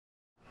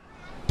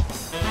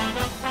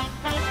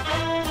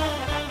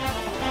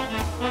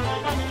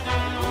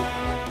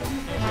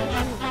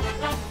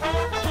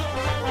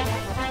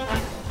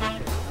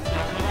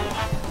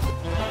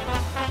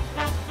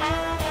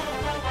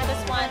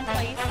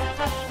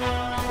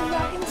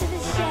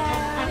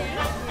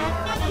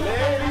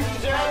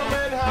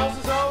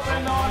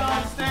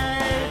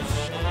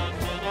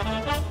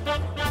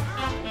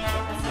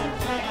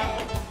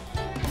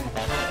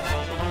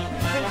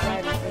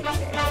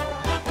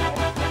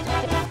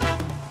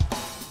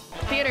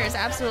is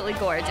absolutely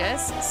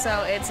gorgeous,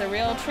 so it's a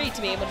real treat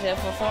to be able to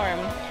perform,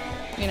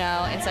 you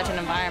know, in such an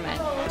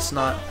environment. It's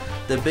not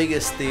the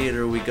biggest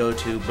theater we go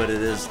to, but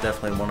it is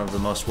definitely one of the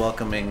most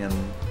welcoming and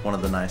one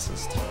of the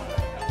nicest.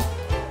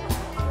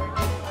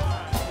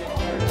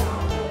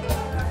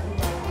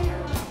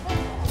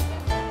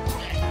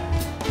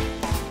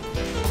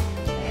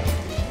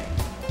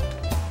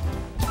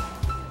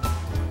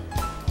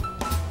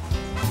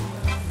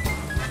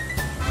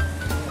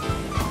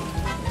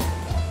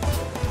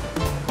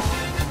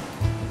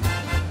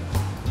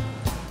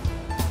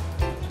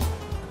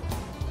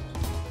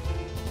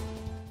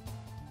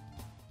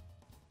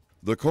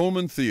 The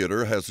Coleman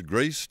Theatre has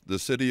graced the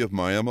city of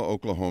Miami,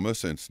 Oklahoma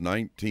since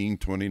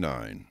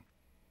 1929.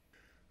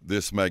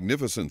 This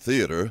magnificent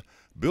theater,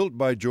 built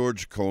by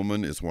George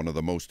Coleman, is one of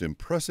the most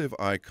impressive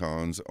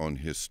icons on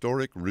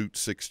historic Route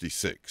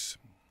 66.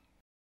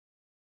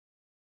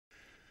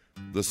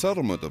 The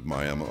settlement of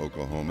Miami,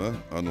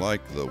 Oklahoma,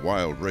 unlike the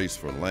wild race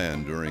for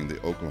land during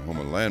the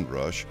Oklahoma land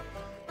rush,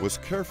 was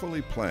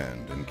carefully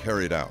planned and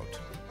carried out.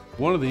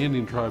 One of the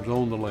Indian tribes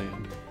owned the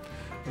land,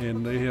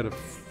 and they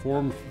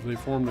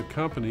formed a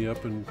company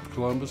up in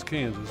Columbus,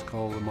 Kansas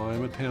called the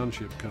Miami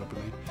Township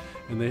Company,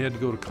 and they had to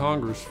go to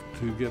Congress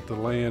to get the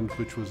land,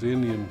 which was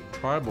Indian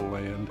tribal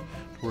land,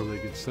 to where they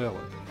could sell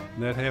it.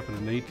 And that happened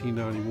in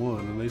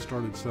 1891, and they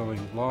started selling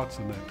lots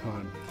in that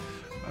time.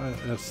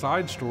 A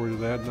side story to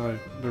that,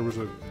 there was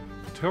a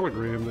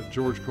telegram that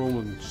George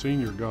Coleman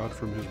Sr. got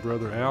from his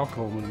brother Al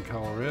Coleman in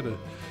Colorado,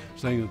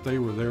 saying that they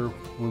were there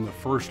when the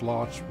first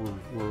lots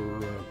were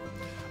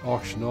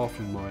auctioned off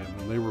in Miami,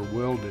 and they were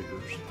well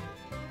diggers.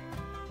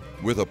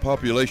 With a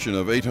population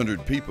of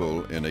 800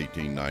 people in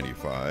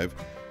 1895,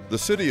 the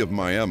city of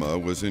Miami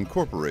was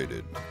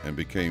incorporated and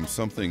became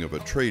something of a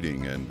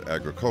trading and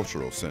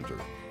agricultural center.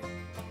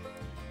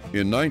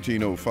 In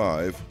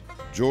 1905,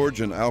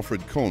 George and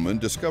Alfred Coleman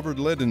discovered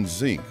lead and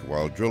zinc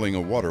while drilling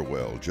a water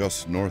well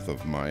just north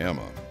of Miami.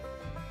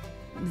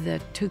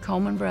 The two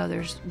Coleman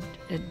brothers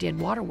did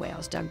water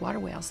wells, dug water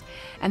wells,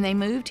 and they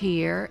moved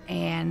here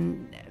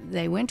and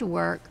they went to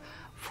work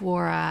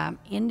for an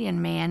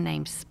Indian man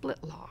named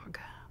Splitlog.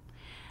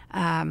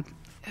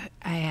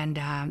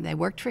 They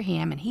worked for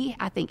him, and he,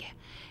 I think,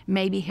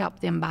 maybe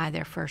helped them buy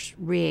their first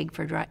rig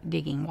for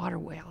digging water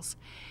wells.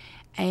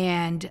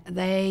 And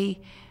they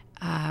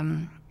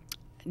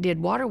did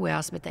water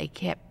wells, but they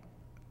kept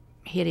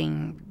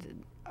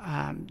hitting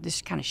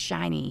this kind of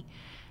shiny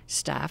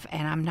stuff,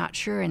 and I'm not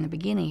sure in the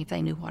beginning if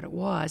they knew what it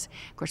was.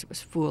 Of course, it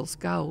was fool's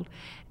gold.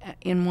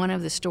 In one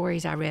of the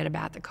stories I read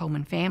about the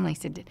Coleman family,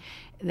 said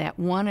that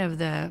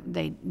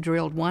they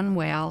drilled one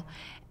well,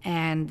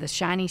 and the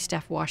shiny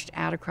stuff washed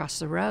out across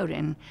the road,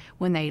 and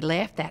when they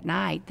left that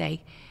night,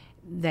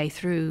 they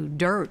threw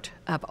dirt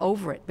up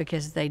over it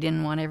because they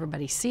didn't want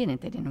everybody seeing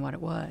it. They didn't know what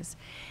it was.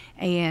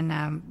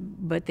 And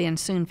but then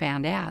soon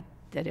found out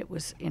that it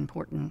was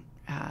important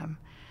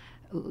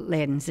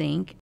lead and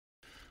zinc.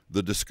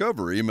 The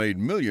discovery made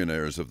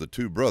millionaires of the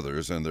two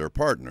brothers and their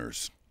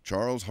partners,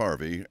 Charles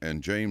Harvey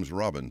and James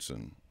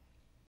Robinson.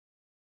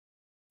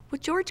 Well,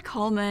 George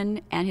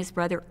Coleman and his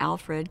brother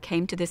Alfred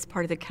came to this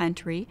part of the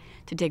country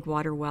to dig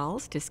water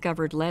wells,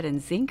 discovered lead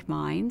and zinc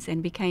mines,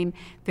 and became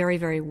very,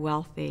 very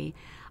wealthy.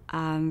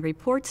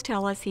 Reports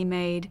tell us he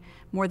made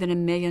more than $1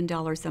 million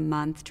a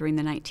month during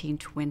the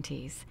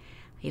 1920s.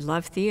 He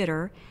loved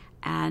theater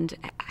and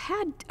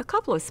had a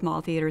couple of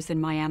small theaters in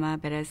Miami,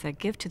 but as a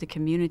gift to the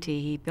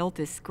community, he built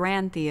this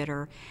grand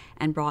theater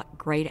and brought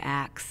great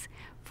acts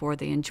for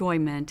the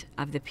enjoyment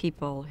of the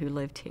people who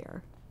lived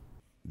here.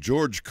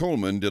 George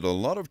Coleman did a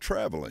lot of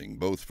traveling,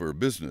 both for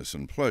business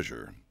and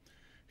pleasure.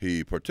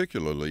 He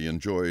particularly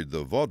enjoyed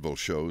the vaudeville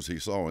shows he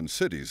saw in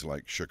cities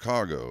like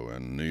Chicago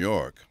and New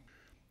York.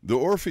 The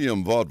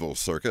Orpheum vaudeville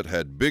circuit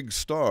had big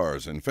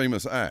stars and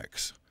famous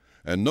acts,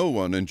 and no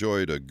one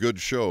enjoyed a good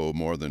show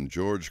more than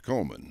George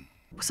Coleman.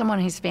 Someone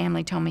in his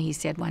family told me, he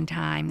said one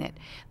time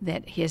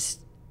that his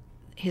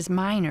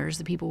miners,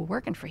 the people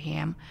working for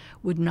him,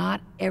 would not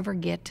ever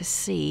get to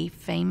see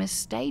famous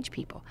stage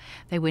people.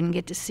 They wouldn't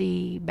get to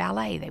see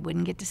ballet, they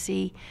wouldn't get to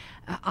see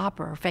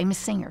opera or famous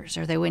singers,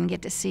 or they wouldn't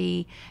get to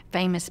see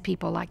famous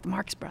people like the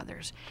Marx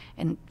Brothers.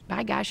 And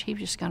by gosh, he was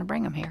just going to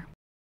bring them here.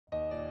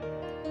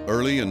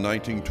 Early in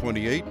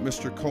 1928,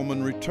 Mr.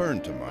 Coleman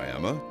returned to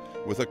Miami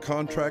with a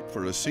contract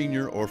for a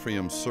senior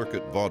Orpheum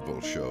Circuit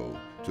vaudeville show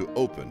to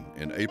open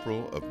in April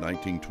of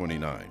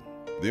 1929.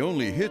 The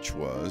only hitch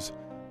was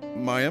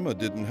Miami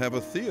didn't have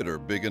a theater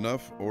big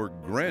enough or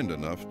grand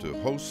enough to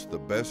host the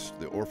best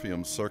the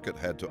Orpheum Circuit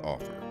had to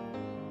offer.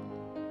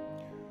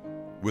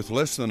 With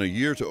less than a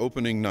year to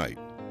opening night,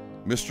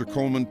 Mr.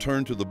 Coleman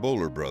turned to the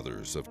Bowler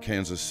brothers of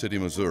Kansas City,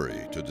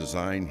 Missouri to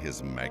design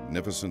his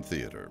magnificent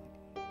theater.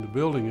 The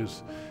building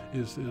is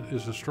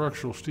a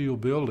structural steel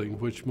building,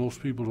 which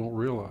most people don't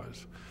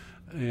realize.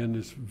 And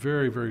it's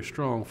very, very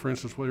strong. For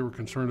instance, we were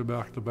concerned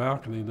about the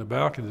balcony. And the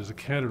balcony is a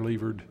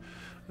cantilevered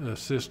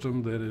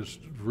system that is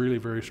really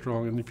very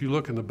strong. And if you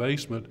look in the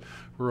basement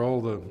where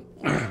all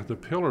the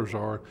pillars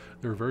are,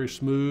 they're very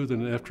smooth,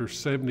 and after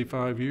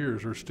 75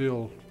 years are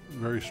still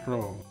very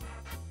strong.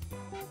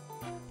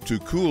 To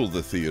cool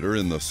the theater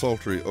in the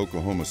sultry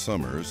Oklahoma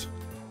summers,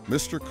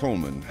 Mr.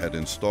 Coleman had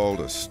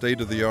installed a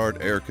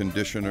state-of-the-art air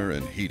conditioner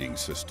and heating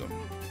system.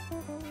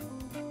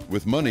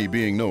 With money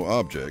being no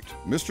object,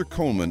 Mr.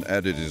 Coleman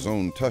added his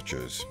own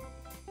touches.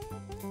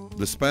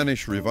 The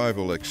Spanish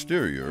Revival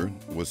exterior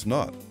was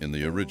not in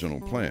the original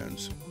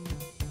plans.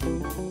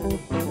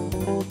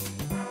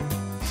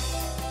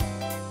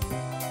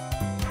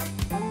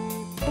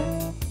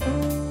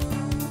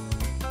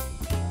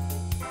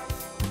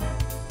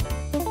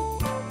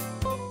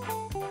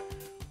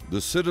 The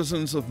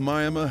citizens of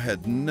Miami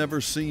had never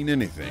seen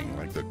anything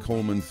like the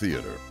Coleman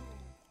Theatre.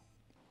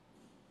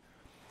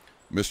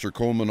 Mr.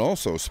 Coleman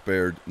also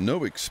spared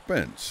no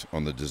expense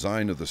on the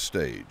design of the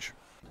stage.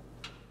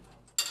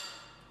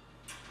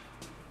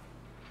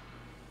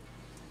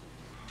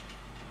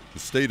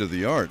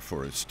 State-of-the-art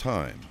for its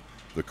time,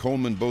 the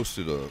Coleman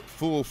boasted a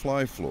full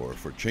fly floor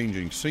for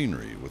changing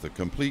scenery with a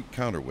complete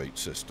counterweight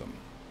system.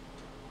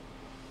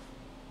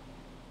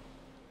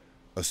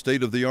 A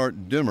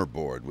state-of-the-art dimmer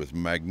board with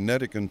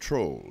magnetic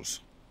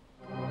controls.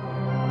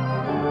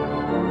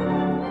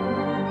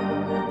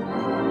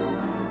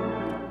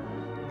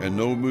 And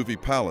no movie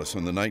palace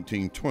in the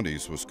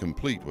 1920s was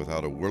complete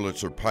without a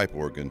Wurlitzer pipe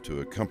organ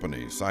to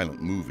accompany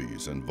silent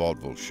movies and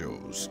vaudeville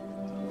shows.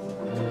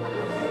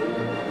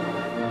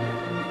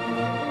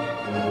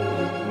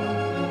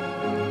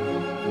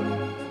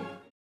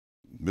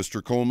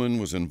 Mr. Coleman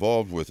was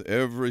involved with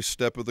every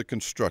step of the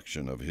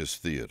construction of his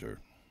theater.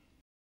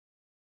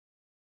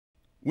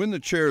 When the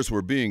chairs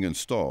were being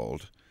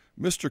installed,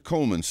 Mr.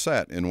 Coleman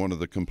sat in one of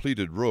the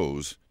completed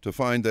rows to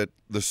find that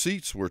the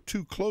seats were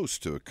too close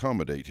to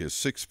accommodate his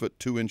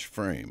 6'2"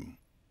 frame.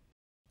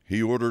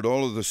 He ordered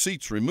all of the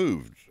seats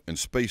removed and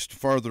spaced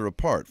farther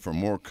apart for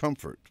more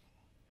comfort.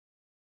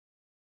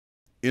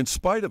 In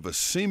spite of a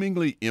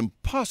seemingly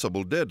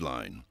impossible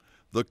deadline,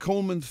 the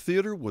Coleman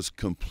Theatre was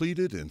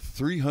completed in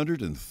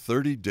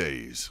 330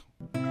 days.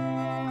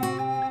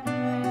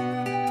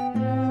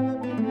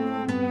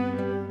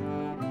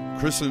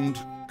 Christened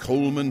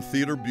Coleman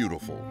Theatre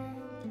Beautiful,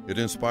 it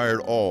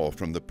inspired awe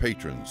from the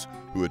patrons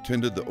who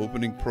attended the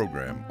opening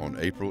program on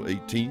April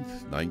 18,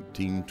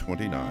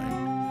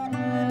 1929.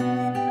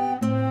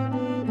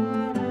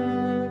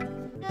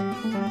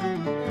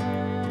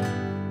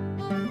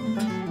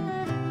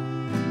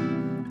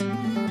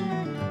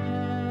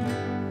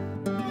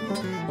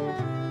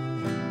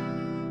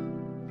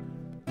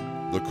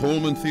 The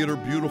Coleman Theatre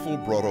Beautiful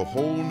brought a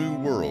whole new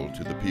world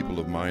to the people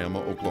of Miami,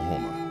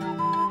 Oklahoma.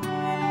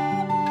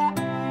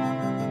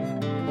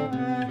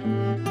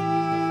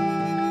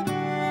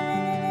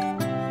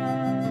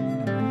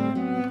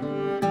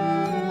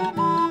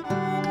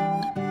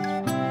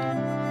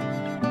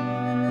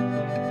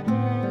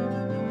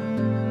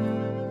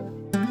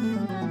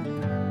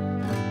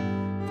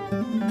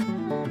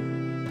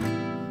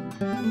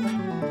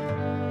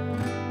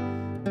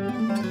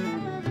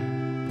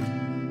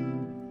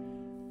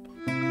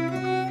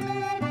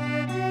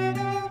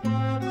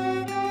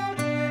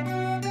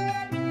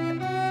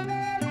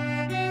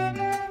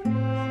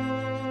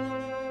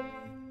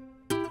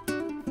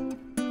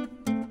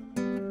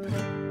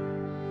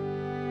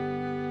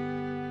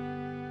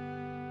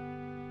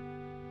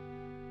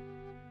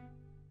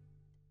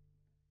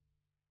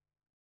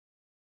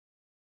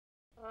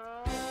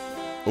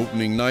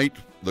 Opening night,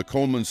 the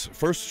Coleman's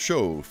first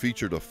show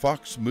featured a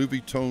Fox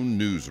Movie-Tone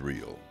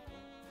newsreel.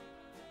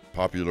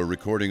 Popular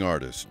recording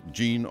artist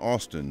Gene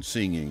Austin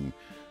singing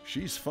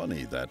 "She's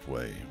Funny That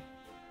Way."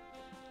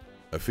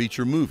 A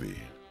feature movie,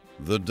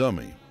 The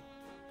Dummy,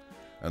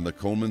 and the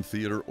Coleman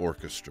Theatre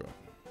Orchestra.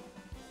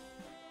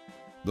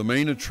 The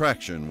main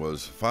attraction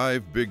was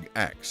 5 big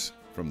acts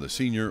from the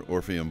senior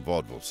Orpheum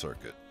vaudeville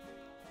circuit.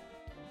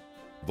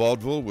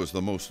 Vaudeville was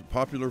the most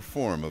popular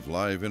form of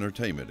live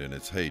entertainment in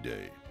its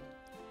heyday.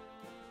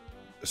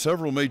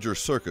 Several major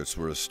circuits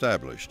were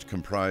established,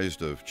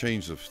 comprised of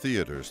chains of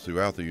theaters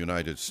throughout the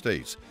United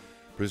States,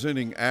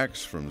 presenting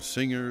acts from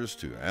singers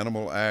to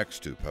animal acts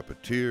to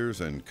puppeteers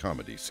and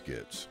comedy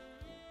skits.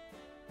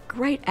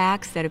 Great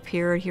acts that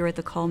appeared here at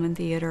the Coleman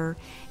Theatre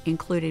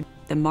included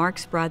the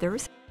Marx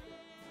Brothers,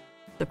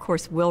 of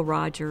course Will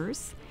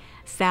Rogers,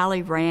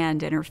 Sally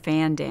Rand and her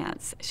fan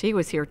dance. She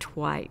was here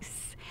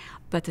twice,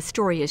 but the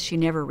story is she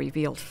never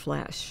revealed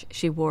flesh.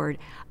 She wore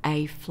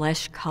a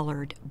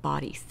flesh-colored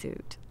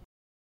bodysuit.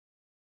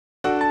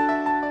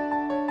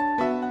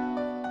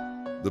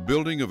 The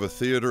building of a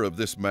theater of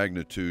this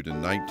magnitude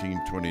in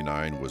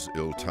 1929 was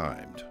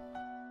ill-timed.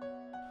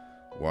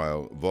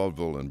 While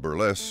vaudeville and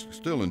burlesque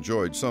still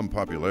enjoyed some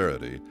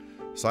popularity,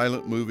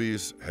 silent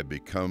movies had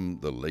become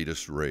the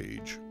latest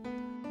rage.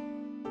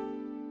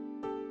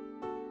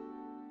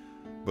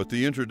 But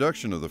the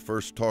introduction of the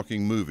first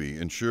talking movie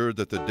ensured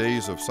that the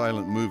days of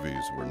silent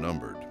movies were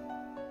numbered.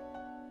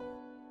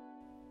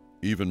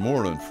 Even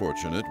more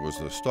unfortunate was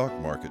the stock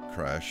market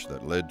crash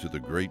that led to the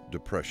Great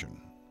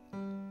Depression.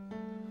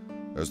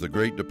 As the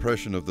Great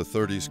Depression of the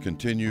 30s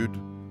continued,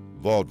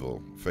 vaudeville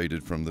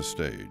faded from the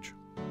stage.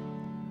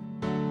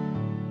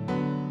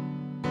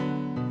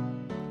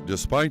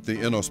 Despite the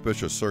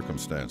inauspicious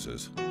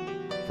circumstances,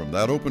 From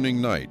that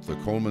opening night, the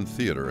Coleman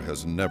Theatre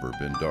has never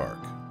been dark.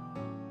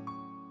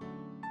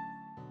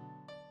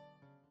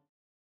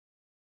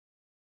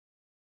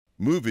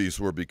 Movies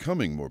were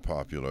becoming more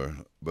popular,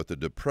 but the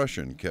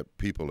Depression kept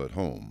people at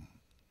home.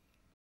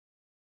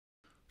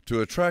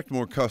 To attract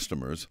more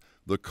customers,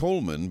 the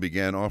Coleman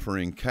began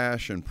offering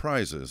cash and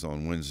prizes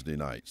on Wednesday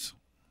nights.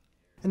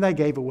 And they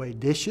gave away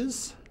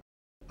dishes,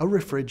 a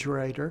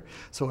refrigerator,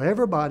 so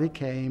everybody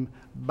came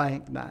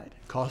bank night.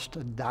 It cost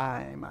a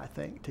dime, I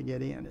think, to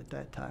get in at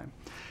that time.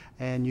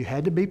 And you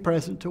had to be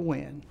present to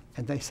win.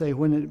 And they say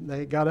when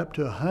they got up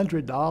to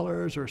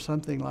 $100 or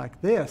something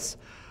like this,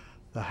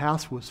 the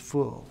house was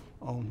full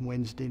on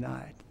Wednesday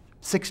night.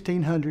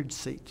 1,600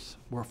 seats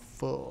were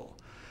full.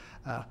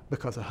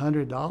 Because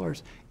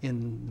 $100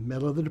 in the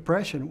middle of the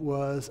Depression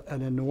was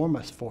an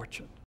enormous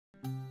fortune.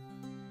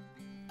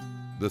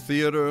 The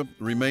theater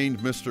remained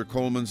Mr.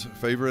 Coleman's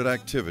favorite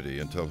activity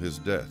until his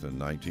death in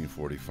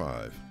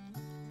 1945.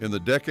 In the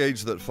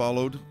decades that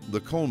followed,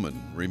 the Coleman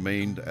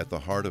remained at the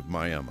heart of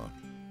Miami.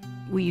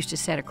 We used to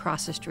sit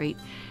across the street,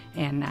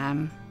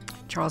 and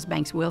Charles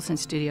Banks Wilson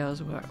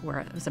Studios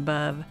were it was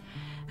above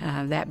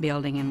that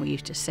building, and we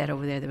used to sit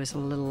over there. There was a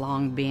little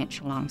long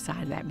bench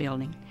alongside of that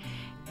building,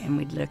 and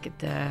we'd look at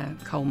the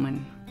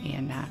Coleman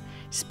and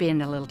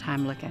spend a little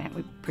time looking at it.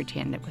 We'd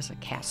pretend it was a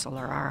castle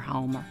or our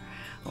home,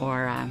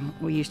 or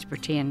we used to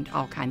pretend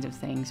all kinds of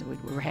things. We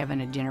were having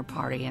a dinner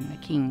party and the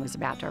king was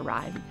about to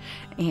arrive.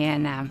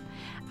 And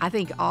I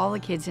think all the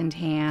kids in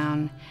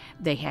town,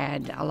 they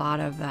had a lot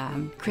of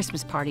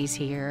Christmas parties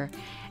here,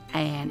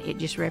 and it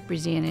just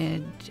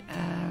represented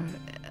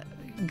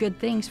good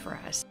things for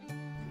us.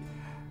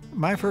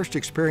 My first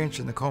experience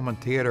in the Coleman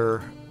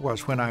Theatre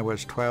was when I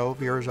was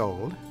 12 years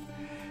old.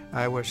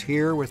 I was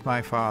here with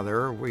my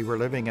father. We were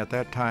living at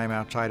that time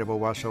outside of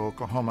Owasso,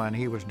 Oklahoma, and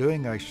he was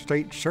doing a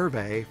state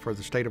survey for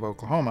the state of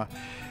Oklahoma.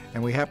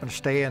 And we happened to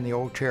stay in the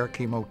old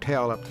Cherokee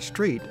Motel up the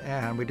street,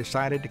 and we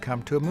decided to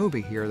come to a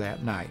movie here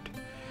that night.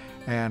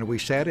 And we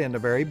sat in the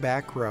very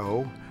back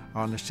row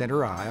on the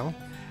center aisle,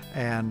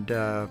 and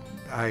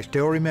I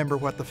still remember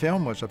what the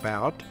film was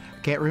about.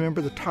 I can't remember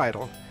the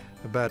title,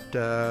 but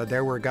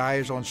there were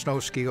guys on snow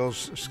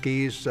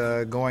skis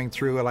going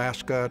through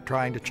Alaska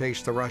trying to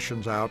chase the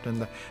Russians out,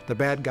 and the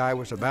bad guy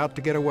was about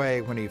to get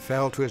away when he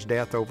fell to his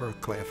death over a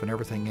cliff, and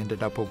everything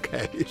ended up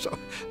okay. So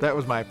that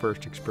was my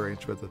first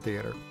experience with the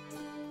theater.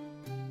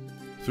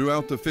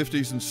 Throughout the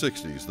 50s and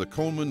 60s, the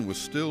Coleman was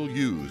still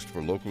used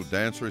for local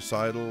dance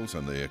recitals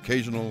and the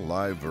occasional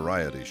live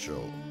variety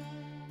show.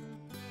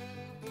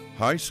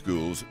 High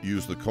schools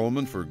used the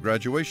Coleman for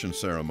graduation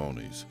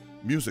ceremonies,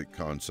 music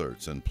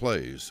concerts, and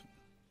plays.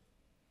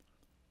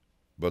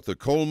 But the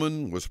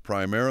Coleman was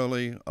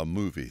primarily a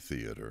movie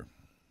theater.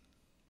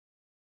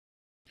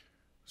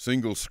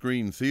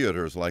 Single-screen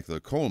theaters like the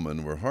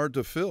Coleman were hard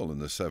to fill in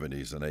the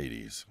 70s and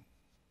 80s.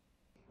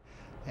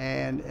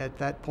 And at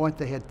that point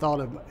they had thought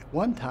of, at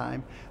one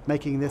time,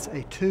 making this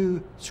a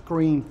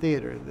two-screen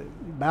theater. The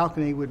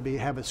balcony would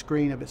have a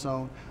screen of its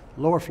own,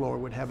 lower floor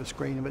would have a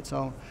screen of its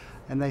own.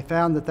 And they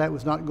found that that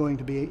was not going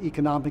to be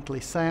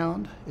economically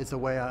sound, is the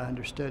way I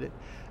understood it,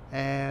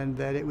 and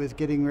that it was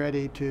getting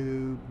ready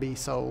to be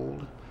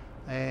sold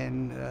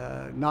and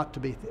not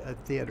to be a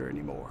theater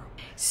anymore.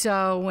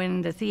 So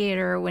when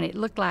it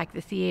looked like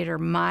the theater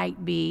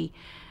might be,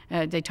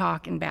 they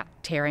talking about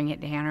tearing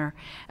it down, or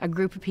a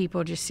group of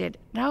people just said,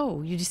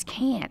 no, you just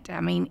can't. I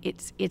mean,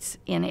 it's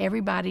in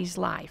everybody's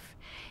life.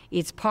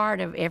 It's part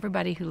of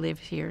everybody who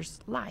lives here's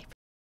life.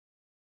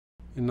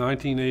 In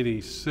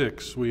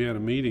 1986, we had a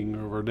meeting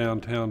of our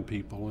downtown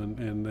people,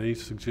 and they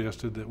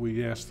suggested that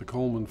we ask the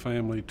Coleman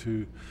family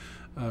to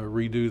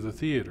redo the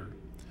theater.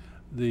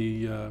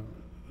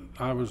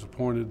 I was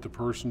appointed the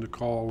person to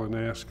call and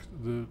ask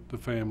the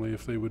family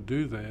if they would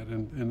do that,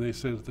 and they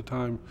said at the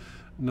time,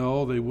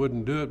 no, they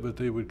wouldn't do it, but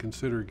they would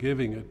consider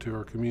giving it to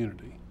our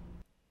community.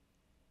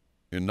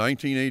 In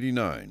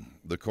 1989,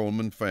 the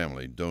Coleman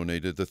family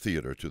donated the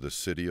theater to the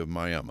city of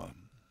Miami.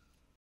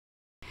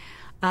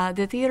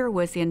 The theater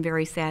was in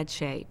very sad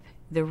shape.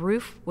 The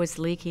roof was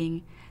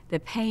leaking,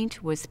 the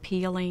paint was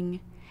peeling,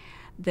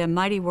 the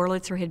mighty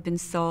Wurlitzer had been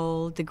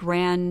sold, the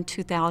grand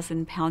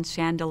 2,000-pound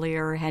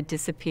chandelier had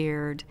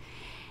disappeared,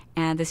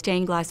 and the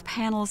stained glass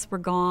panels were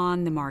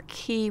gone, the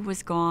marquee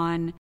was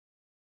gone.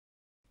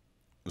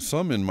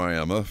 Some in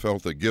Miami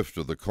felt the gift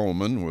of the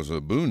Coleman was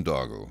a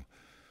boondoggle,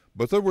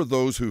 but there were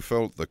those who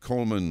felt the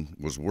Coleman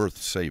was worth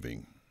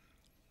saving.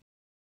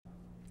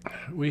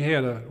 We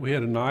had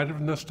a night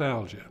of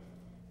nostalgia.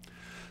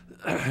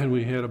 And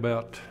we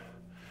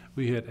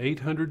had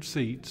 800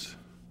 seats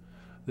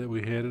that we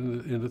had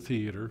in the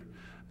theater,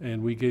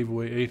 and we gave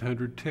away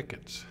 800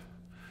 tickets.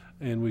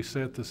 And we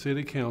set the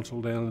city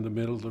council down in the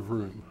middle of the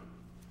room.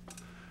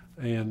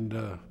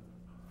 And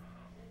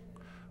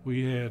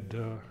we had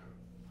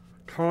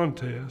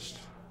contests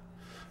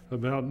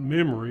about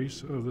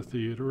memories of the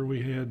theater.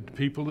 We had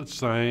people that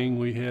sang,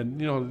 we had,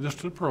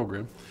 just a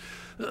program.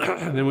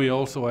 And then we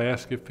also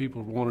asked if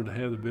people wanted to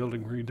have the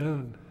building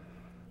redone.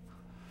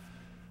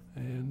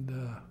 And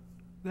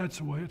that's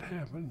the way it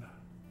happened.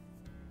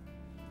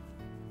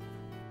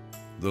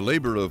 The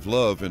labor of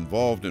love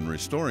involved in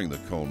restoring the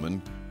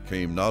Coleman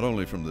came not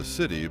only from the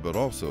city, but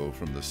also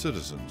from the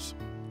citizens.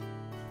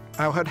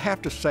 I would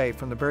have to say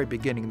from the very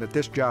beginning that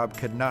this job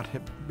could not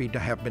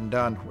have been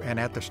done, and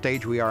at the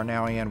stage we are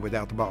now in,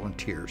 without the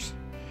volunteers.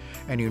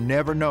 And you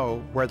never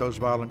know where those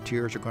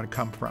volunteers are going to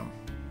come from.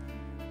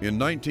 In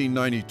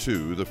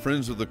 1992, the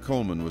Friends of the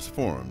Coleman was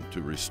formed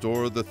to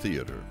restore the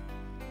theater.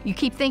 You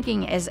keep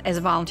thinking as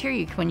a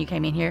volunteer when you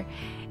came in here,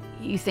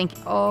 you think,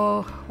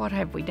 oh, what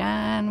have we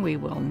done? We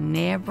will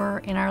never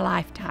in our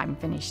lifetime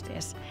finish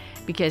this.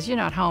 Because you're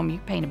not home, you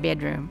paint a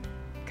bedroom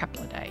a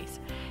couple of days.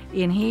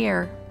 In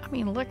here, I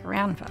mean, look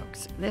around,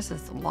 folks. This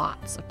is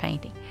lots of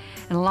painting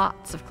and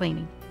lots of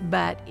cleaning,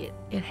 but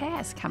it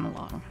has come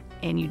along,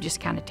 and you just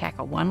kind of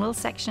tackle one little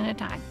section at a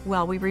time.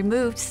 Well, we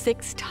removed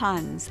 6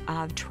 tons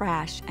of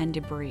trash and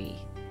debris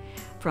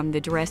from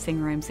the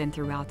dressing rooms and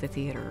throughout the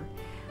theater.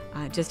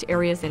 Just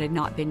areas that had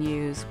not been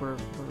used were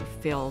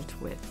filled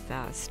with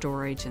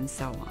storage and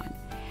so on.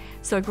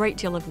 So a great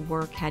deal of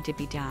work had to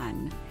be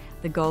done.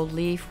 The gold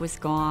leaf was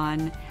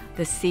gone,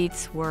 the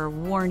seats were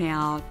worn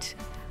out.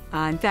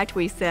 In fact,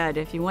 we said,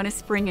 if you want a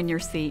spring in your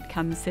seat,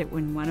 come sit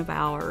in one of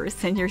ours,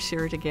 and you're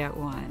sure to get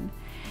one.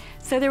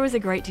 So there was a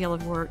great deal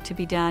of work to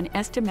be done,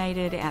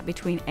 estimated at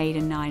between $8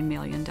 and $9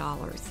 million.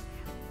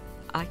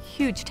 A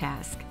huge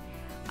task,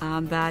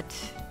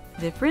 but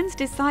the Friends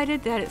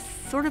decided that it's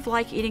sort of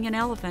like eating an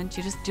elephant.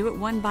 You just do it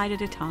one bite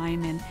at a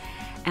time,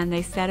 and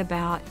they set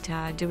about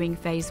doing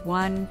phase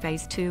 1,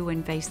 phase 2,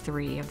 and phase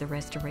 3 of the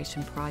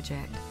restoration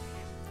project.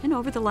 And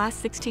over the last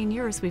 16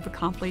 years, we've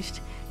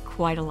accomplished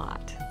quite a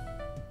lot.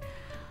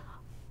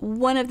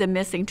 One of the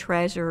missing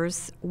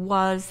treasures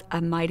was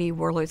a mighty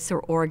Wurlitzer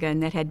organ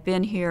that had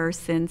been here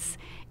since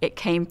it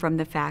came from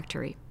the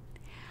factory.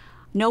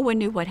 No one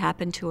knew what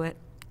happened to it.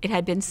 It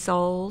had been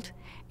sold.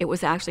 It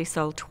was actually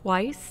sold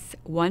twice,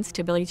 once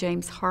to Billy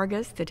James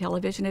Hargis, the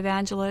television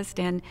evangelist,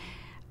 and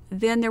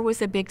then there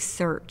was a big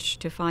search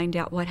to find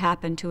out what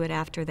happened to it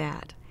after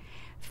that.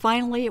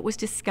 Finally, it was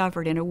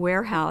discovered in a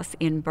warehouse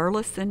in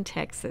Burleson,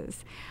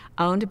 Texas,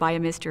 owned by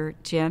a Mr.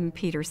 Jim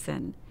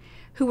Peterson,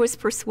 who was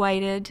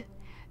persuaded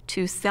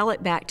to sell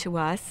it back to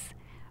us,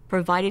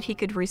 provided he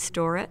could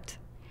restore it,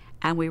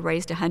 and we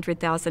raised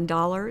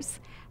 $100,000,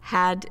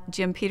 had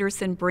Jim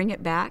Peterson bring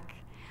it back.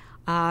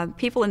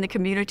 People in the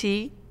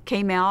community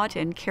came out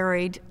and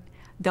carried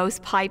those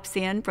pipes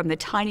in, from the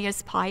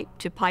tiniest pipe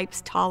to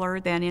pipes taller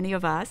than any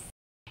of us.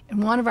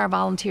 And one of our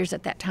volunteers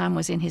at that time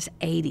was in his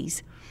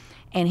 80s,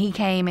 and he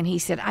came and he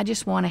said, I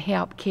just want to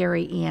help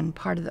carry in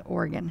part of the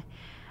organ.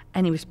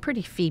 And he was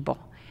pretty feeble.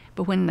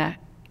 But when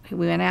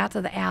we went out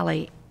to the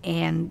alley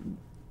and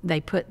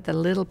they put the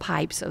little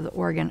pipes of the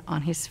organ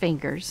on his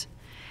fingers,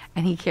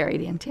 and he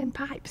carried in 10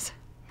 pipes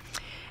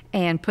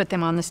and put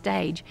them on the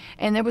stage.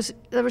 And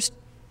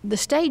the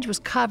stage was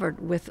covered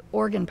with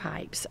organ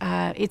pipes.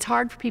 It's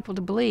hard for people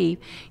to believe,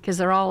 because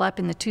they're all up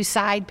in the 2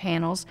 side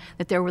panels,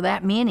 that there were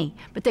that many,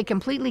 but they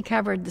completely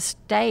covered the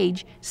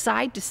stage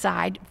side to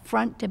side,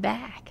 front to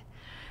back.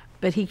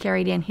 But he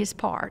carried in his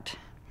part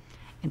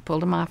and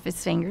pulled them off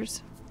his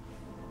fingers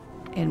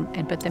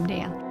and put them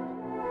down.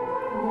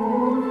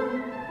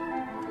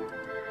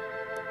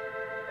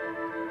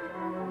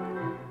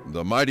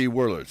 The mighty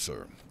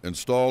Wurlitzer,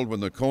 installed when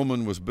the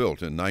Coleman was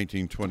built in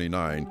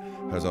 1929,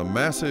 has a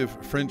massive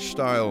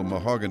French-style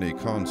mahogany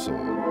console.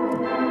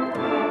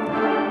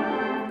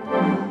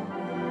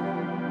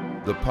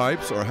 The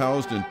pipes are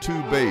housed in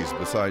 2 bays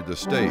beside the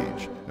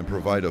stage and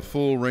provide a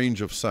full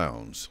range of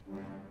sounds.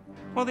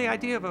 Well, the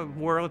idea of a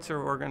Wurlitzer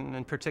organ,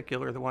 in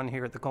particular the one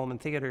here at the Coleman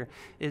Theatre,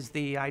 is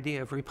the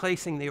idea of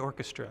replacing the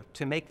orchestra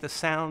to make the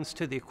sounds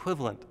to the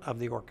equivalent of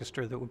the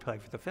orchestra that would play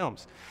for the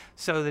films.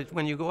 So that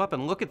when you go up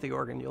and look at the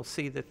organ, you'll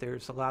see that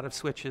there's a lot of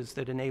switches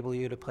that enable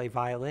you to play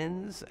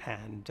violins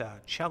and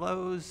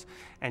cellos,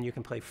 and you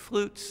can play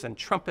flutes and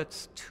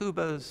trumpets,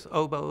 tubas,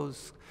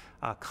 oboes,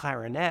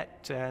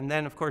 clarinet, and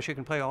then of course you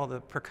can play all the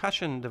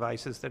percussion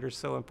devices that are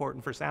so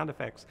important for sound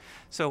effects.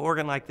 So an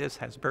organ like this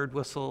has bird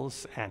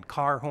whistles and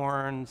car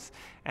horns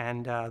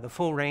and the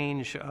full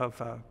range of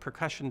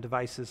percussion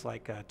devices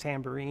like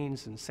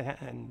tambourines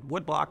and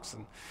woodblocks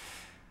and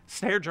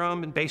snare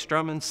drum and bass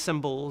drum and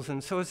cymbals,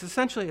 and so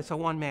it's a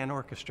one-man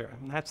orchestra,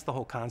 and that's the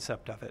whole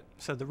concept of it.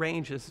 So the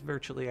range is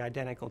virtually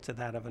identical to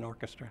that of an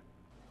orchestra.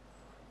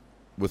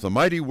 With the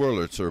mighty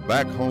Wurlitzer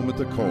back home at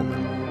the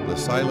Coleman, the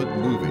silent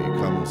movie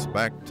comes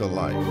back to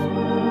life.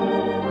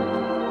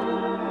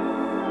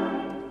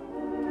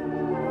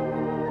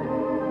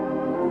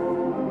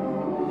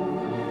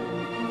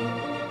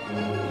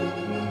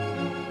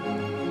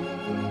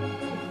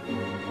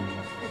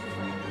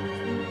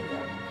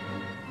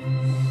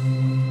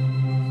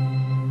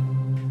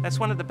 That's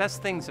one of the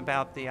best things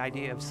about the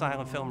idea of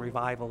silent film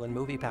revival in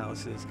movie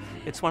palaces.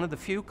 It's one of the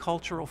few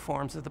cultural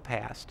forms of the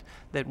past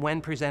that,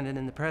 when presented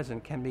in the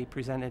present, can be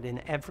presented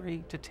in every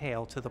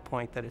detail to the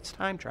point that it's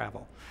time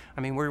travel.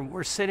 I mean,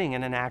 we're sitting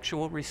in an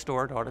actual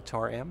restored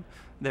auditorium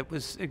that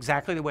was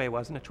exactly the way it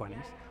was in the 20s.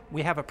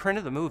 We have a print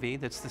of the movie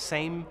that's the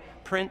same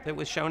print that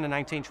was shown in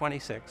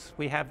 1926.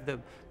 We have the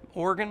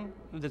organ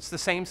that's the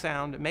same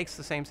sound, it makes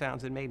the same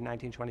sounds it made in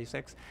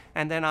 1926,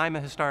 and then I'm a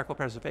historical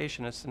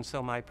preservationist, and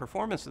so my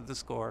performance of the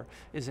score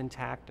is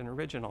intact and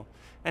original.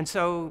 And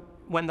so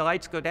when the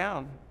lights go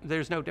down,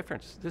 there's no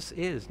difference. This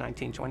is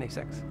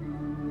 1926.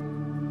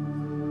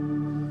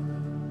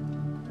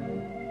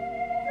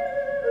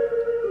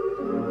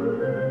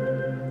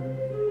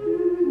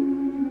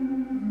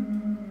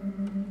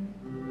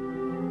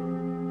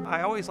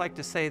 I always like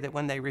to say that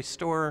when they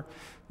restore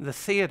the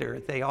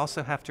theater, they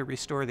also have to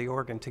restore the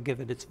organ to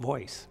give it its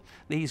voice.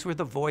 These were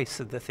the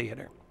voice of the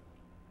theater.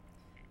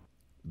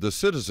 The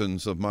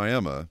citizens of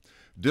Miami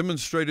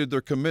demonstrated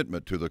their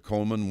commitment to the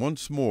Coleman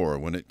once more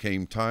when it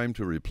came time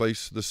to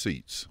replace the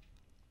seats.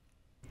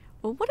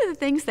 Well, one of the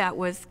things that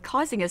was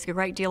causing us a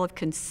great deal of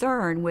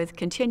concern with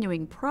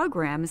continuing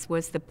programs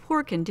was the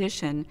poor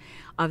condition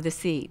of the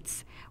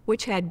seats,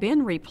 which had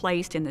been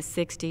replaced in the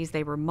 60s.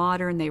 They were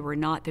modern, they were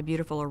not the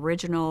beautiful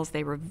originals,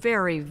 they were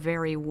very,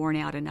 very worn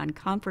out and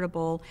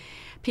uncomfortable.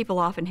 People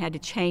often had to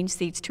change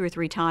seats 2 or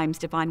 3 times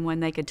to find one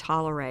they could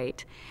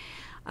tolerate.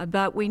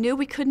 But we knew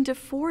we couldn't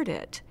afford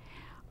it.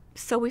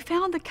 So we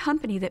found the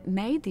company that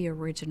made the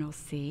original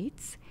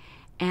seats,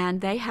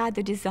 and they had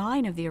the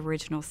design of the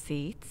original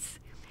seats.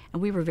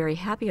 And we were very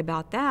happy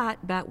about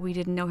that, but we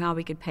didn't know how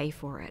we could pay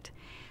for it.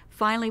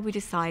 Finally, we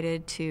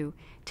decided to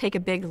take a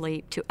big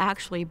leap to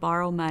actually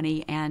borrow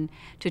money and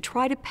to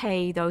try to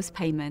pay those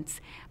payments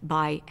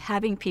by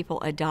having people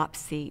adopt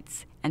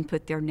seats and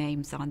put their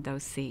names on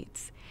those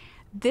seats.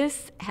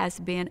 This has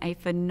been a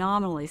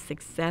phenomenally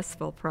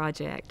successful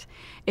project.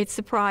 It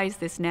surprised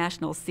this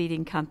national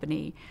seating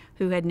company,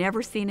 who had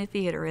never seen a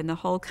theater in the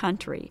whole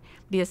country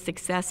be as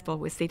successful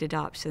with seat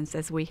adoptions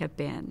as we have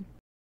been.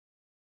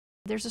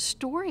 There's a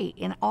story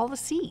in all the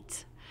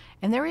seats,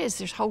 and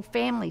there's whole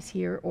families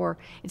here, or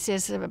it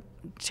says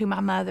to my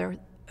mother,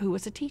 who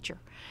was a teacher,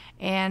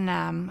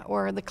 and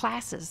or the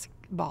classes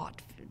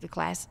bought,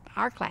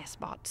 our class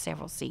bought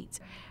several seats.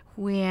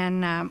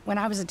 When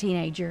I was a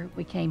teenager,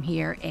 we came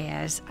here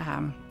as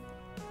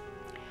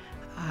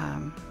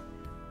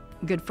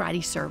Good Friday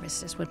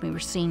services when we were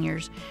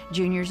seniors,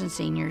 juniors and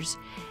seniors,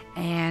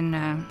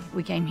 and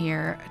we came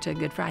here to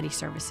Good Friday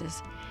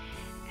services,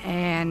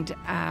 and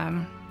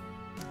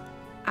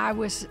I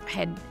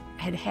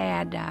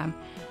had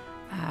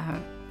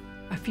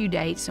a few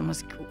dates and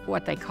was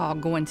what they call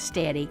going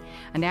steady.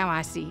 And now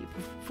I see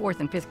 4th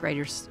and 5th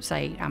graders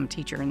say I'm a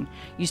teacher and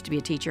used to be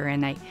a teacher,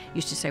 and they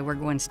used to say we're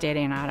going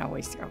steady, and I'd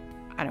always go,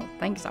 I don't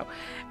think so.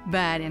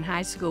 But in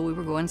high school we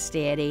were going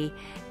steady,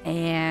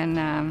 and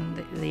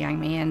the young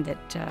man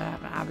that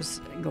I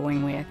was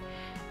going with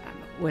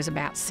was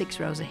about 6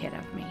 rows ahead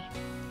of me.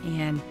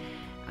 And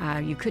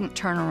you couldn't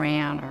turn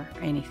around or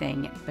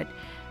anything,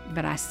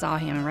 but I saw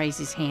him raise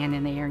his hand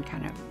in the air and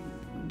kind of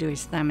do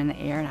his thumb in the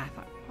air, and I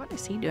thought, what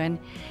is he doing?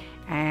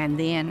 And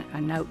then a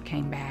note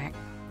came back,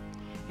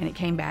 and it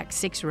came back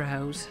 6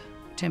 rows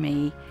to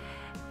me,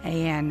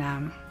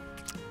 and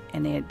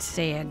it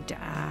said,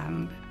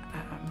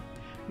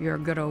 you're a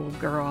good old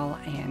girl,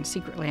 and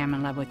secretly I'm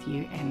in love with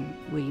you, and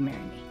will you marry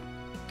me?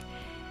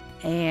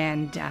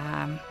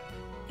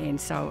 And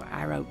so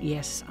I wrote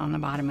yes on the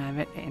bottom of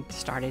it and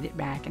started it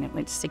back, and it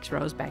went 6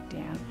 rows back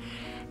down.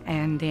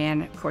 And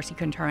then, of course, he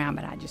couldn't turn around,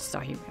 but I just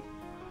saw him.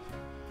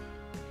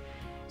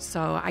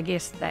 So I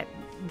guess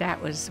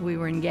that was, we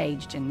were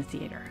engaged in the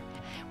theater.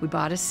 We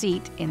bought a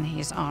seat in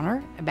his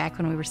honor back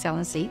when we were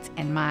selling seats,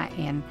 and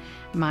mine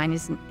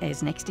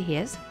is next to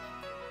his.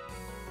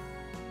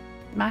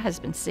 My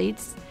husband's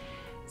seat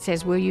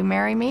says, will you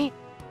marry me?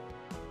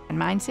 And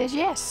mine says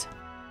yes.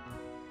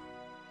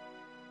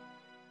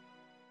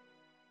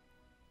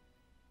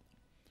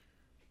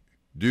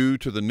 Due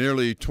to the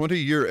nearly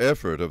 20-year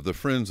effort of the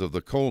Friends of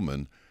the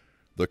Coleman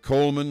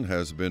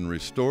has been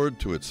restored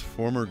to its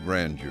former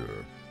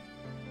grandeur.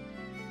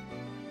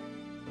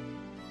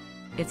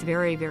 It's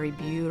very, very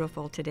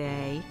beautiful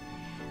today.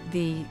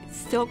 The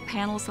silk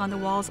panels on the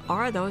walls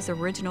are those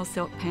original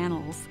silk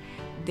panels.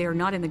 They're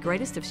not in the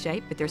greatest of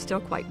shape, but they're still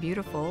quite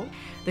beautiful.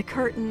 The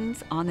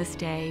curtains on the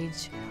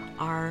stage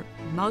are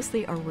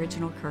mostly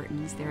original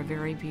curtains. They're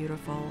very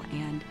beautiful,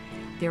 and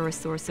they're a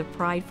source of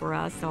pride for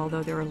us,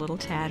 although they're a little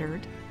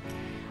tattered.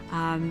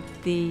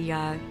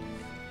 The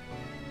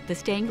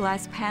stained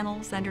glass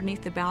panels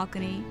underneath the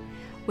balcony,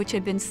 which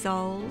had been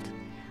sold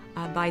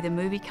by the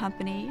movie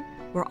company,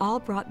 were all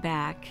brought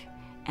back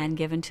and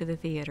given to the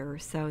theater,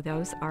 so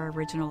those are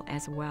original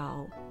as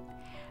well.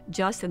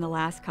 Just in the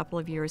last couple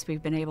of years,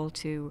 we've been able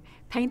to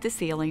paint the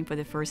ceiling for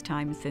the first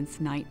time since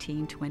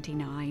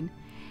 1929,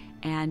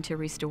 and to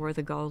restore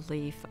the gold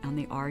leaf on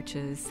the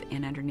arches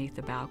and underneath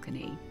the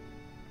balcony.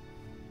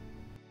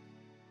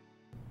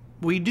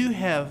 We do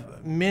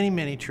have many,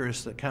 many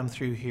tourists that come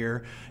through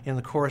here in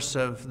the course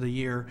of the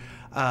year.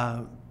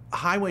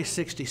 Highway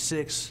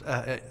 66,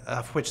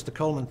 of which the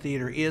Coleman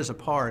Theatre is a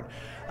part,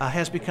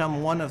 has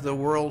become one of the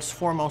world's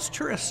foremost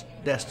tourist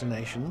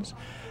destinations.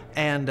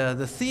 And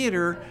the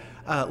theater,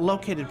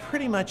 located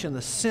pretty much in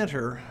the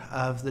center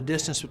of the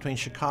distance between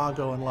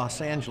Chicago and Los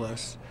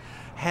Angeles,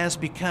 has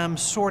become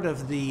sort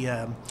of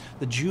the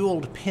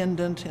jeweled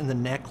pendant in the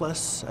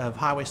necklace of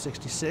Highway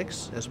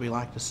 66, as we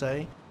like to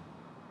say.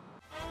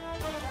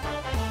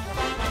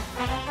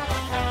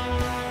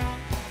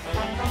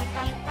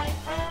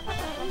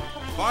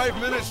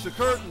 "5 minutes to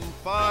curtain,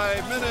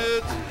 5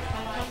 minutes."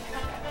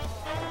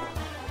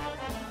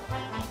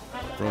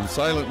 From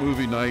silent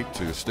movie night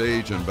to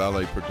stage and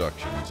ballet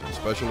productions and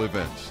special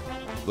events,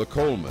 the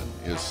Coleman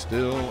is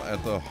still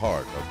at the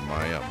heart of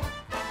Miami.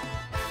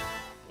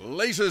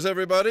 Laces,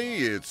 everybody,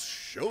 it's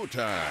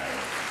showtime.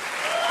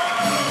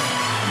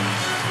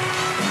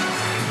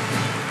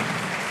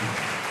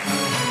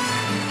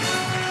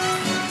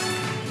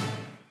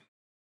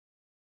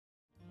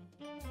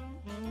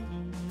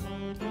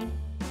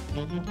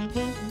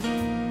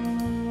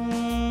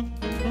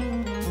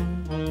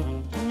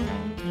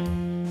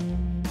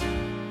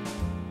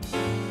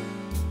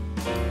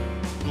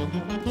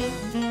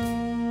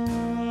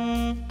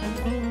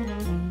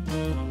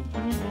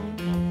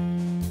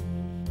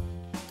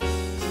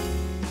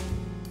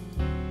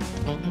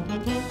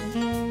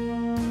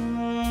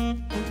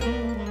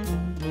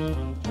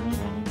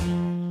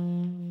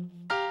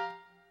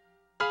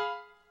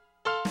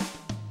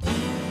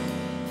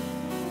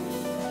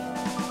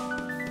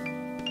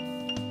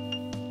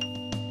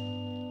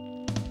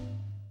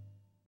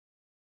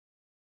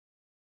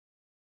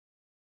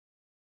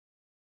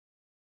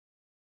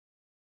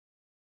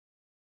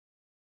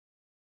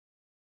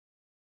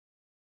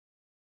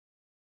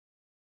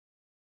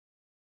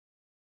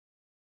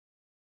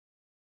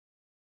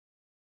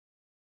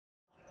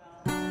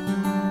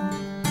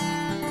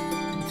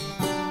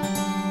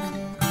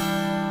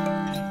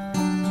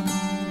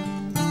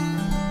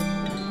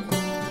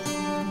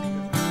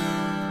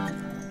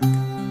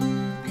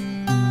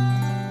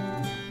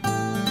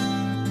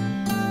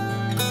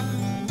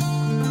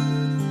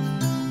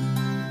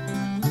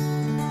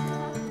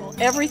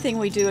 Everything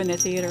we do in the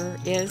theater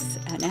is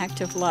an act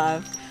of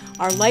love.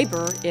 Our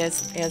labor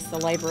is the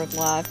labor of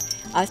love,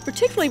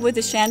 particularly with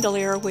the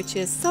chandelier, which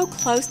is so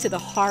close to the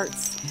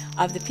hearts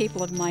of the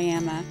people of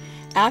Miami.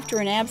 After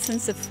an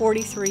absence of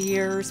 43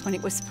 years, when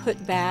it was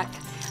put back,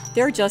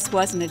 there just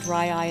wasn't a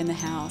dry eye in the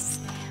house.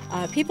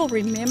 People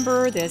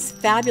remember this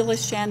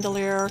fabulous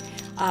chandelier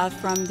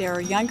from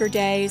their younger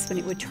days when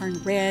it would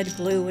turn red,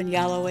 blue, and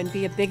yellow and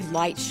be a big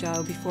light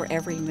show before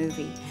every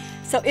movie.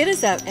 So it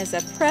is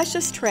a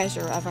precious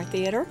treasure of our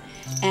theater,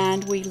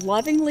 and we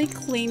lovingly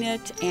clean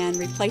it and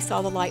replace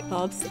all the light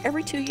bulbs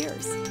every 2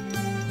 years.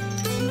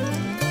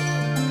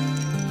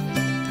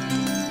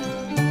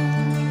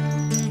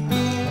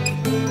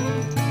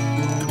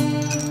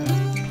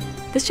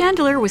 The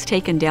chandelier was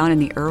taken down in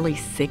the early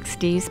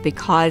 60s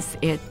because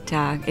it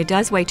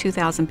does weigh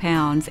 2,000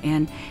 pounds,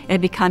 and it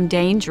had become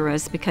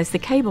dangerous because the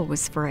cable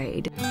was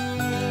frayed.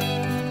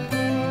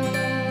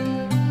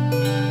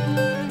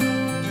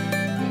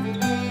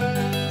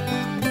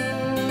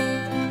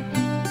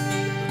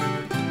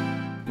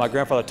 My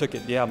grandfather took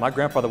it, my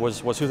grandfather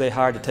was who they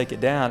hired to take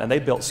it down, and they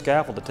built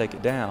scaffold to take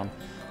it down.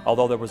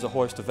 Although there was a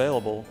hoist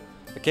available,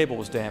 the cable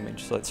was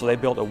damaged, so they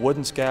built a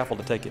wooden scaffold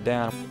to take it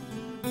down.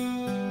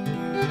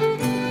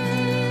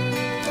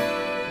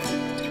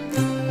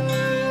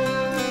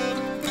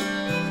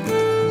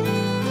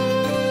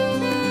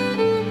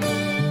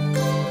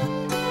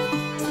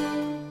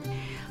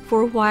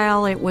 For a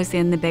while, it was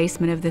in the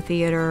basement of the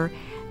theater,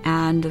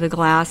 and the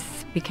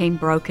glass became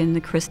broken, the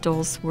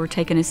crystals were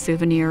taken as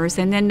souvenirs,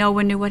 and then no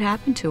one knew what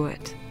happened to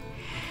it.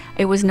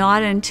 It was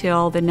not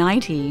until the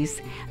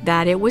 90s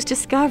that it was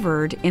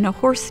discovered in a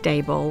horse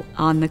stable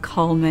on the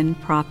Coleman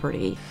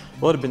property.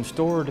 Well, it had been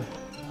stored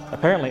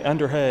apparently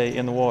under hay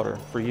in the water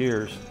for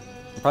years.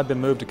 It probably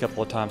been moved a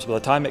couple of times. By the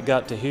time it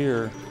got to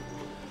here,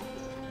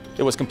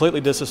 it was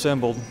completely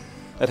disassembled.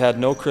 It had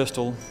no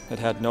crystal, it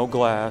had no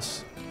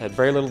glass, it had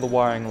very little of the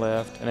wiring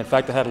left, and in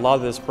fact, it had a lot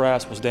of this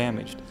brass was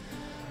damaged.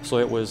 So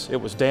it was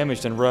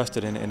damaged and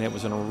rusted, and it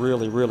was in a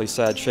really, really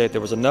sad shape. There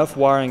was enough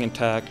wiring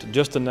intact,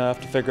 just enough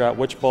to figure out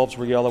which bulbs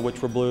were yellow,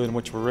 which were blue, and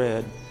which were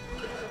red,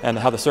 and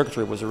how the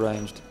circuitry was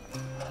arranged.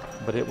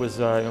 But it was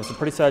in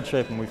pretty sad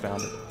shape when we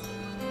found it.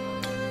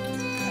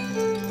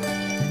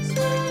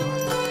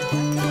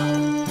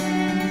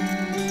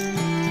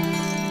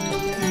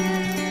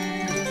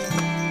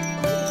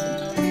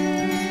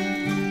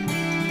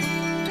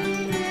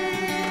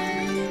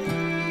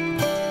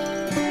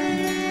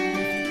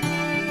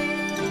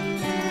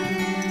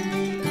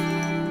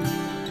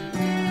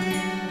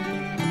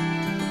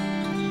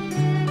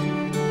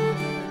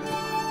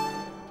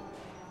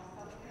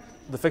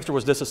 The fixture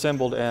was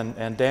disassembled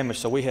and damaged,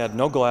 so we had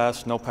no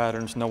glass, no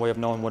patterns, no way of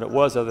knowing what it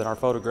was other than our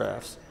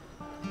photographs.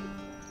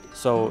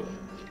 So,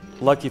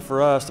 lucky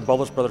for us, the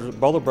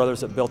Bowler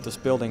brothers that built this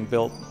building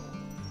built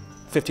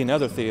 15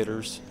 other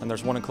theaters, and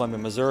there's one in Columbia,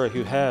 Missouri,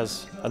 who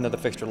has another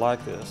fixture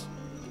like this.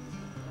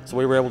 So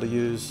we were able to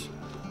use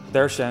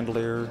their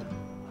chandelier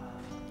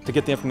to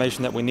get the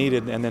information that we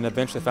needed, and then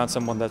eventually found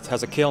someone that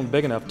has a kiln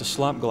big enough to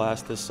slump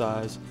glass this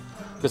size,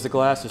 because the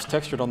glass is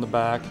textured on the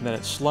back, and then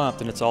it's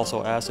slumped, and it's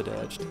also acid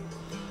edged.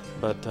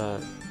 But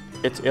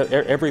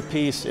every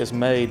piece is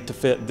made to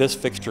fit this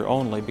fixture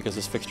only because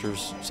this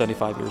fixture's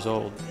 75 years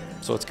old.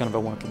 So it's kind of a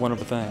one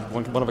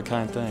of a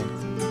kind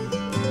thing.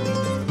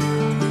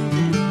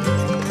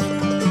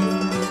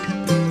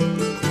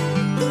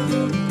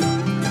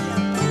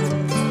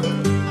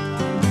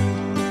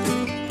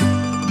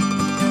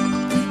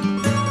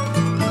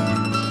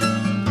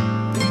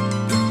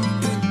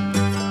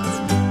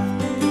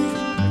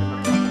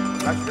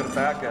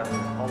 Back up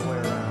all the way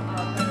around.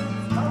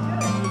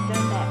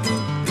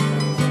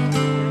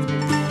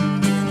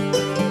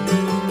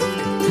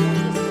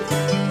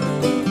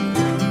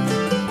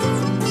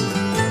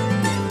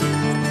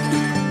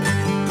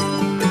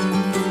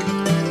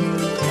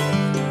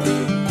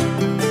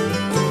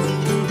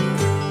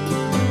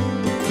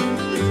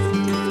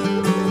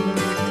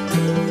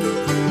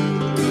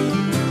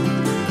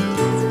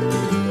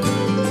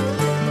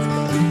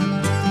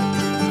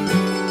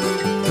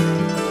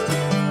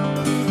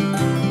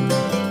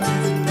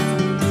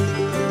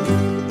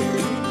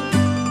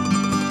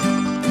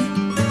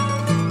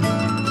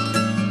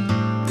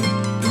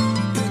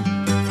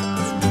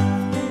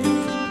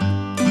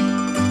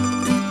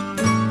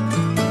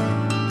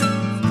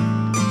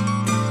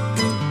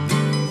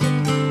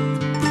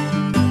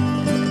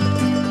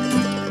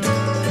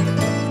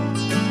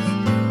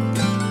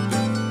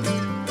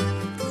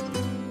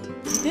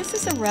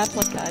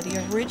 Replica.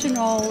 The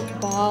original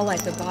ball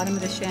at the bottom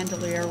of the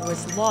chandelier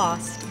was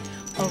lost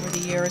over the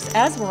years,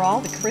 as were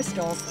all the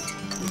crystals.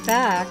 In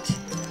fact,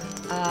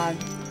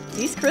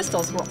 these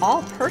crystals were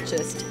all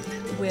purchased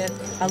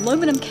with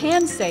aluminum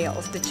can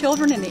sales. The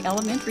children in the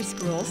elementary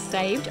schools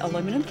saved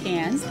aluminum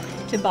cans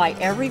to buy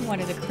every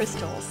one of the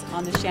crystals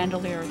on the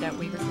chandelier that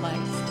we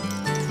replaced.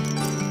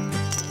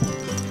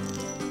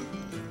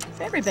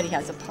 So everybody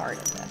has a part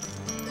of it.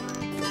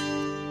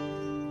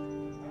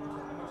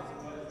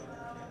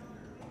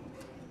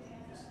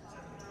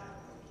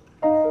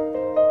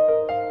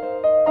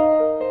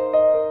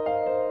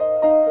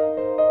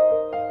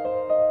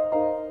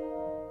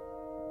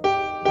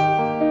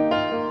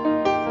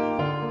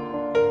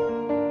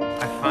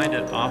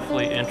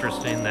 Awfully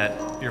interesting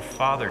that your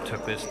father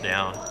took this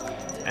down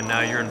and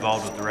now you're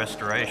involved with the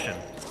restoration.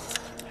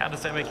 How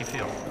does that make you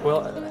feel?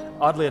 Well,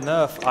 oddly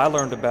enough, I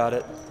learned about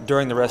it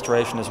during the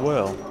restoration as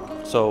well.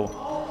 So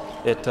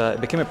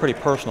it became a pretty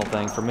personal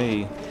thing for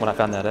me when I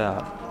found that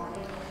out.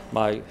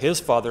 His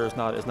father is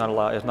not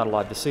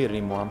alive to see it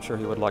anymore. I'm sure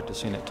he would like to have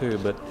seen it too,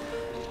 but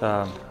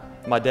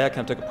my dad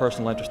kind of took a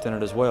personal interest in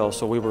it as well.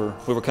 So we were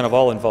kind of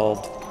all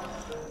involved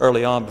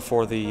early on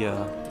before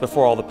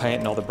all the paint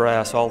and all the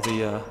brass, all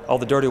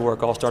the dirty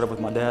work all started with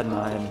my dad and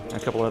I and a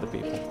couple other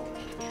people.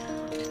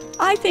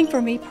 I think for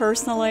me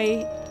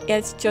personally,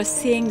 it's just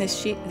seeing the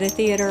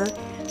theater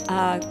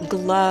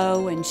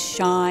glow and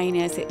shine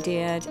as it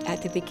did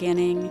at the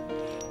beginning.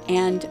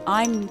 And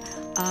I'm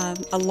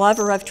a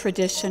lover of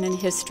tradition and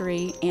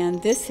history,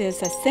 and this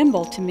is a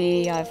symbol to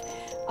me of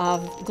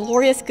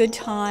glorious good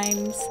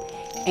times.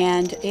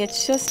 And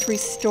it's just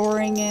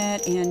restoring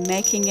it and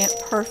making it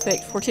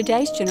perfect for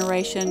today's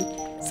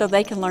generation so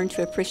they can learn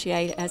to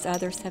appreciate it as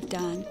others have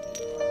done.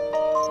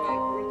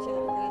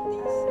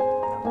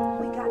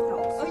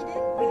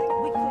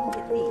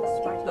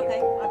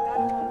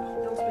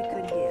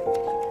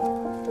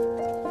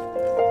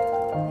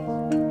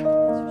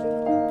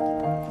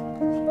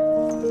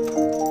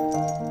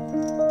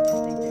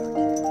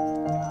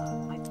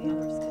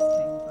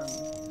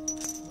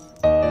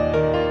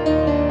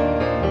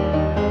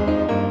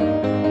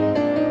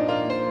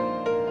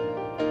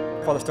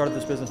 I started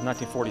this business in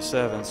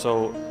 1947,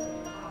 so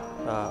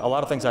a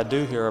lot of things I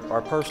do here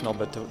are personal,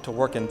 but to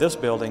work in this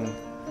building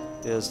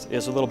is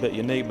a little bit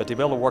unique, but to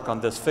be able to work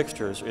on this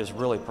fixture is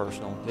really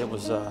personal. It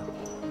was,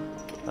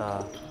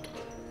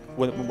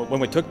 when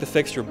we took the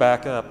fixture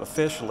back up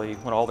officially,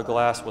 when all the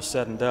glass was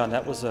said and done,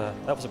 that was a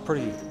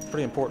pretty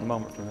important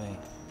moment for me.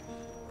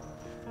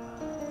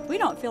 We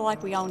don't feel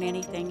like we own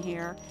anything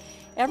here.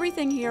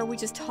 Everything here we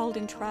just hold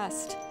in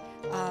trust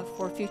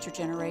for future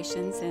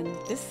generations, and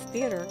this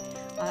theater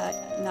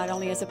not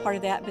only is a part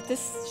of that, but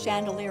this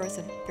chandelier is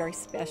a very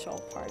special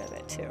part of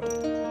it too.